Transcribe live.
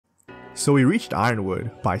So we reached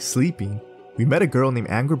Ironwood by sleeping. We met a girl named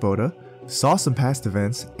Angrboda, saw some past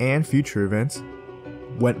events and future events,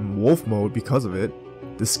 went wolf mode because of it,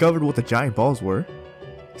 discovered what the giant balls were,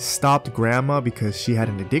 stopped grandma because she had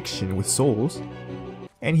an addiction with souls,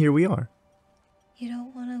 and here we are. You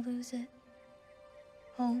don't want to lose it.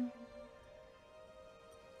 Home.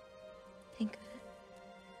 Think of it.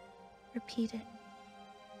 Repeat it.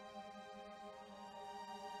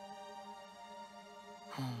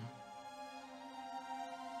 Home.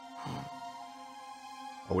 Home.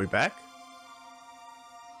 Are we back?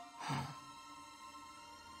 Home.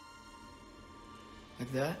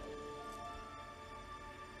 Like that?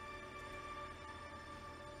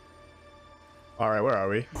 Alright, where are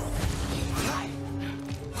we?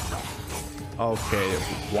 Okay,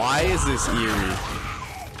 why is this eerie?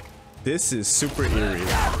 This is super eerie.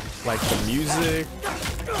 Like the music.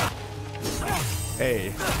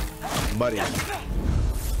 Hey, buddy.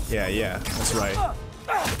 Yeah, that's right.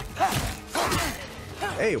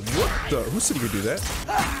 Hey, what the? Who said you could do that?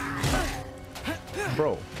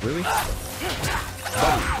 Bro, really?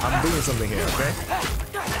 Buddy, I'm doing something here, okay?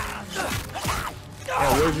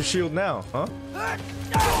 Yeah, where's your shield now, huh?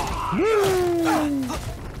 Woo!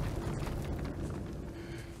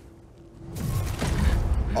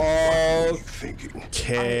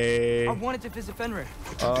 Okay. I wanted to visit Fenrir.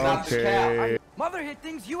 Okay. Mother hit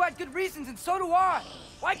things, you had good reasons, and so do I.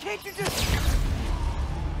 Why can't you just...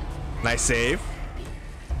 Nice save.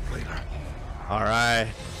 Alright.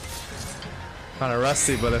 Kinda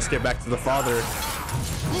rusty, but let's get back to the father.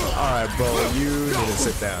 Alright, bro, you need to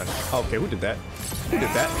sit down. Okay, who did that? Who did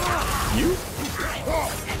that? You?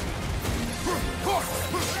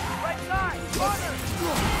 Right side, corner.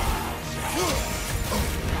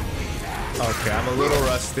 Okay, I'm a little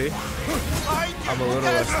rusty.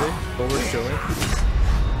 But we're chilling.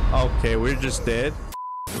 Okay, we're just dead.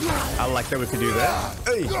 I like that we could do that.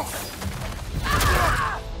 Hey!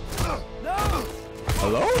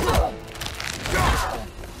 Hello?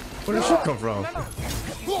 Where did she come from?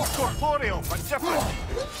 Corporeal, but different.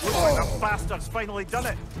 Looks like the bastard's finally done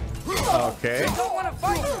it. Okay. Don't want to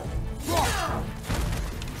fight.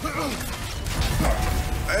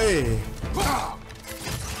 Hey!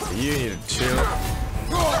 You need to chill.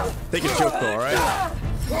 Take a chill pill, alright?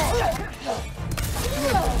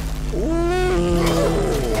 Ooh!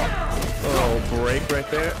 Oh, break right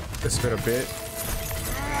there. It's been a bit.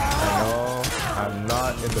 I know I'm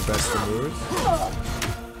not in the best of moods.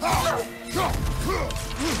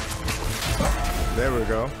 There we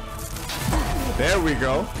go. There we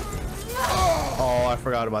go. Oh, I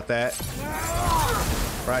forgot about that.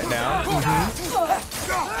 Right now.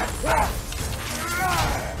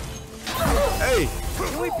 Hey!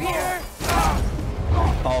 Can we be here?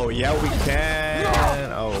 Oh, yeah, we can.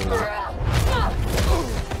 Oh.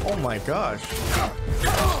 Oh my gosh.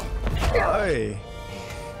 Hey.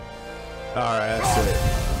 Alright, that's it.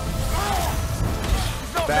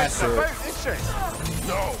 That's it.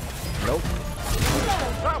 No. Nope.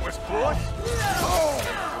 That was close.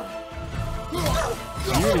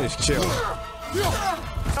 You just chill.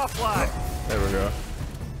 Tough lad. There we go.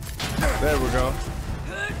 There we go.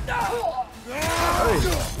 Hey.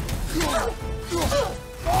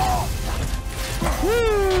 Woo!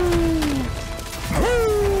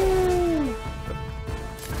 Woo!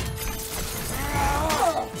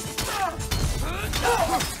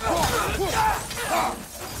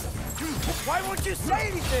 Why won't you say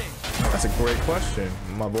anything? That's a great question,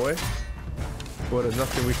 my boy. Well, there's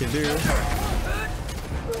nothing we can do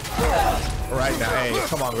right now. Hey,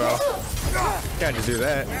 come on, girl. Can't just do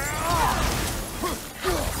that.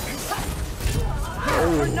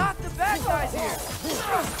 We're not the bad guys here.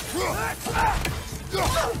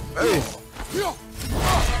 Hey.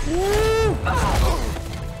 Woo.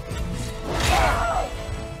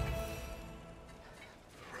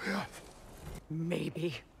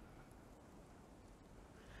 Maybe.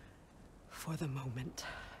 For the moment.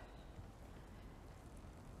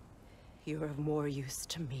 You're of more use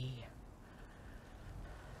to me.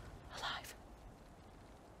 Alive.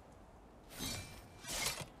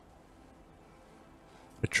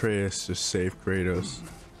 Atreus just saved Kratos.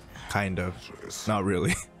 Kind of. Not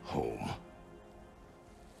really. Home.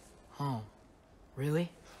 Oh,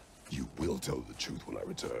 really? You will tell the truth when I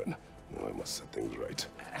return. Now I must set things right.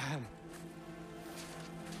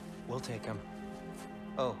 We'll take him.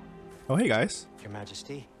 Oh, Oh, hey guys. Your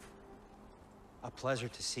Majesty. A pleasure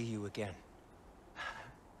to see you again.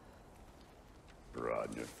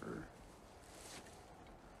 Ragnarok.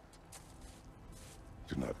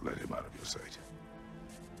 Do not let him out of your sight.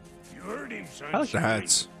 You heard him, son. I like the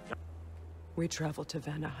hats. We travel to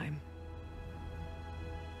Vanaheim.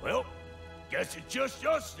 Well, Guess it's just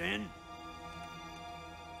us then.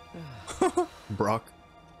 Brock.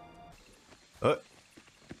 Come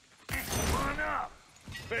on up.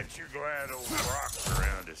 Bet you're glad old Brock's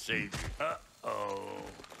around to save you. Uh-oh.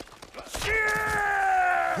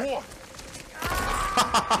 Shit!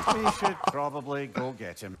 We should probably go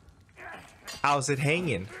get him. How's it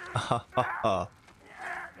hanging?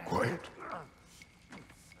 Quiet.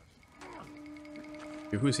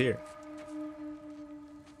 Dude, who's here?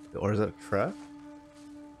 Or is that a trap?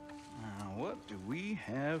 What do we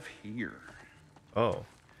have here? Oh.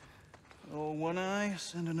 Oh, One Eye,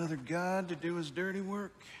 send another god to do his dirty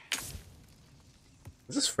work.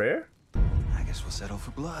 Is this fair? I guess we'll settle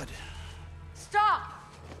for blood. Stop!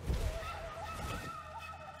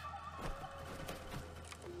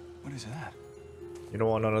 What is that? You don't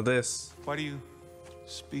want none of this. Why do you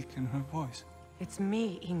speak in her voice? It's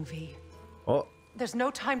me, Ingvi. Oh. There's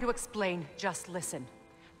no time to explain, just listen.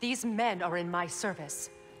 These men are in my service.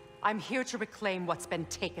 I'm here to reclaim what's been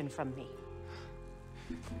taken from me.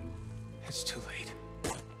 It's too late.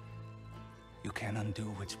 You can't undo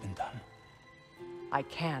what's been done. I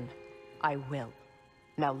can. I will.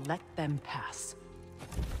 Now let them pass.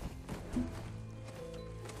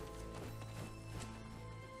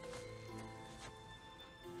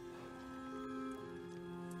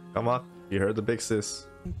 Come on. You heard the big sis.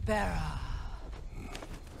 Bera.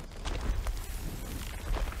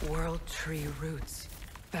 World tree roots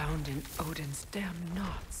bound in Odin's damn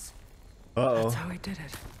knots. Uh-oh. That's how he did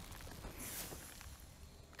it.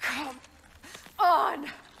 Come on!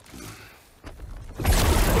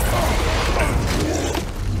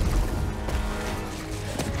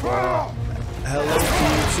 Hello to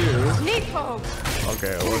you too. Nico!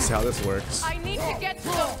 Okay, well, let's see how this works. I need to get to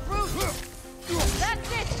those roots! That's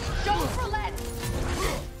it! Don't relent!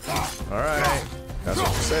 Alright. That's what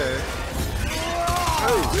you said.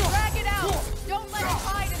 Drag it out! Don't let it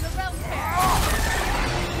hide in the realm there!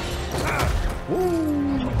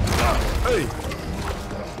 Woo! Hey!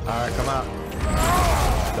 Alright, come out.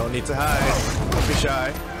 Don't need to hide. Don't be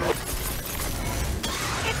shy.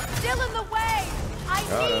 It's still in the way! I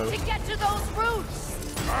Got need him. to get to those roots!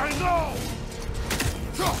 I know!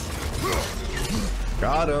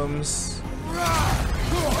 Got him.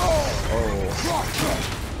 Oh.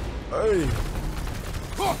 Hey!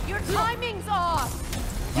 Your timing's off!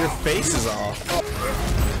 Your face is off.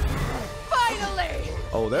 Finally!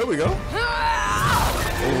 Oh, there we go.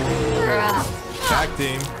 Tag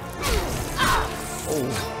team. Oh.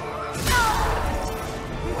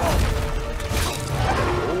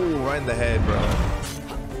 Oh, right in the head, bro.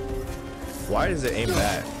 Why does it aim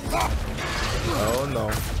that? Oh no.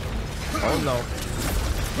 Oh no.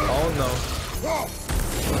 Oh no.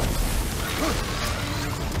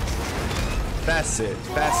 That's it.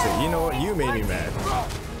 That's it. You know what? You made me mad.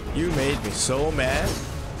 You made me so mad.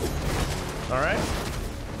 Alright?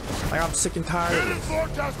 Like, I'm sick and tired of this. More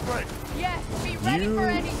desperate! Yes, be ready You for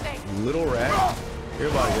anything! little rat. You're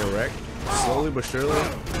about to get wrecked. Slowly but surely.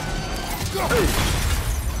 Hey.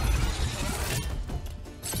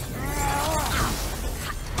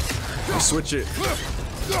 Switch it.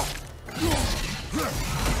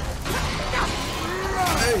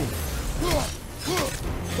 Hey.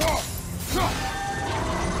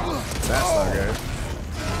 That's not good.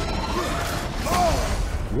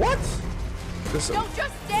 What? This, Don't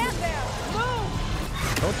just stand there! Move!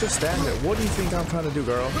 don't just stand there. What do you think I'm trying to do,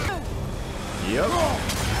 girl? Yep.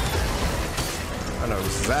 I know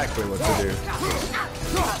exactly what to do.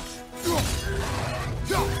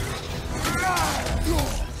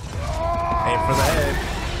 Aim for the head.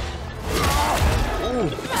 Ooh.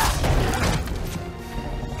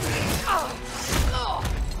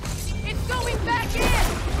 It's going back in!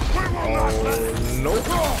 Oh, nope.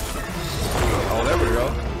 Oh, there we go.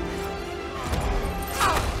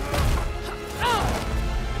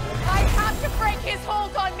 I have to break his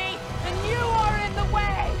hold on me, and you are in the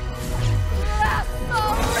way! That's the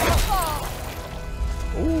ritual!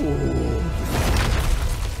 Ooh.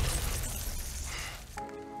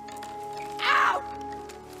 Out!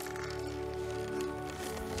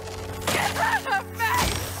 Get out of me!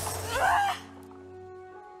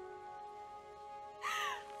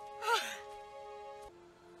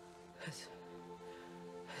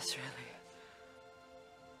 It's really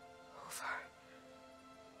over.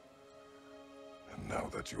 And now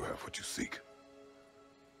that you have what you seek,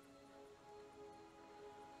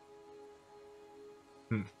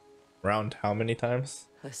 Round how many times?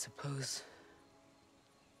 I suppose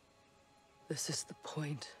this is the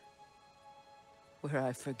point where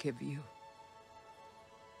I forgive you,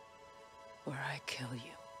 or I kill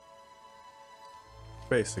you.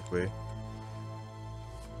 Basically.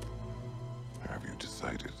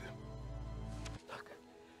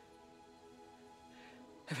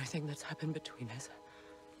 everything that's happened between us.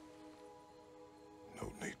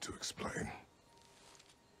 No need to explain.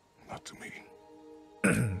 Not to me.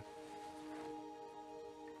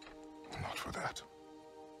 Not for that.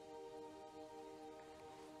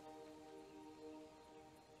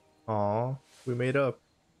 Aw, we made up.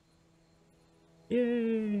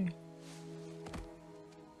 Yay!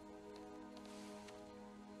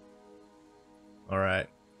 Alright.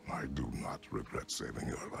 I do not regret saving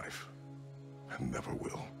your life. And never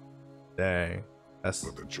will. Dang. That's...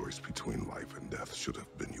 But the choice between life and death should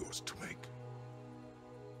have been yours to make.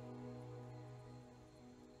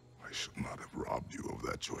 I should not have robbed you of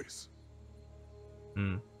that choice.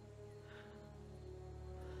 Hmm.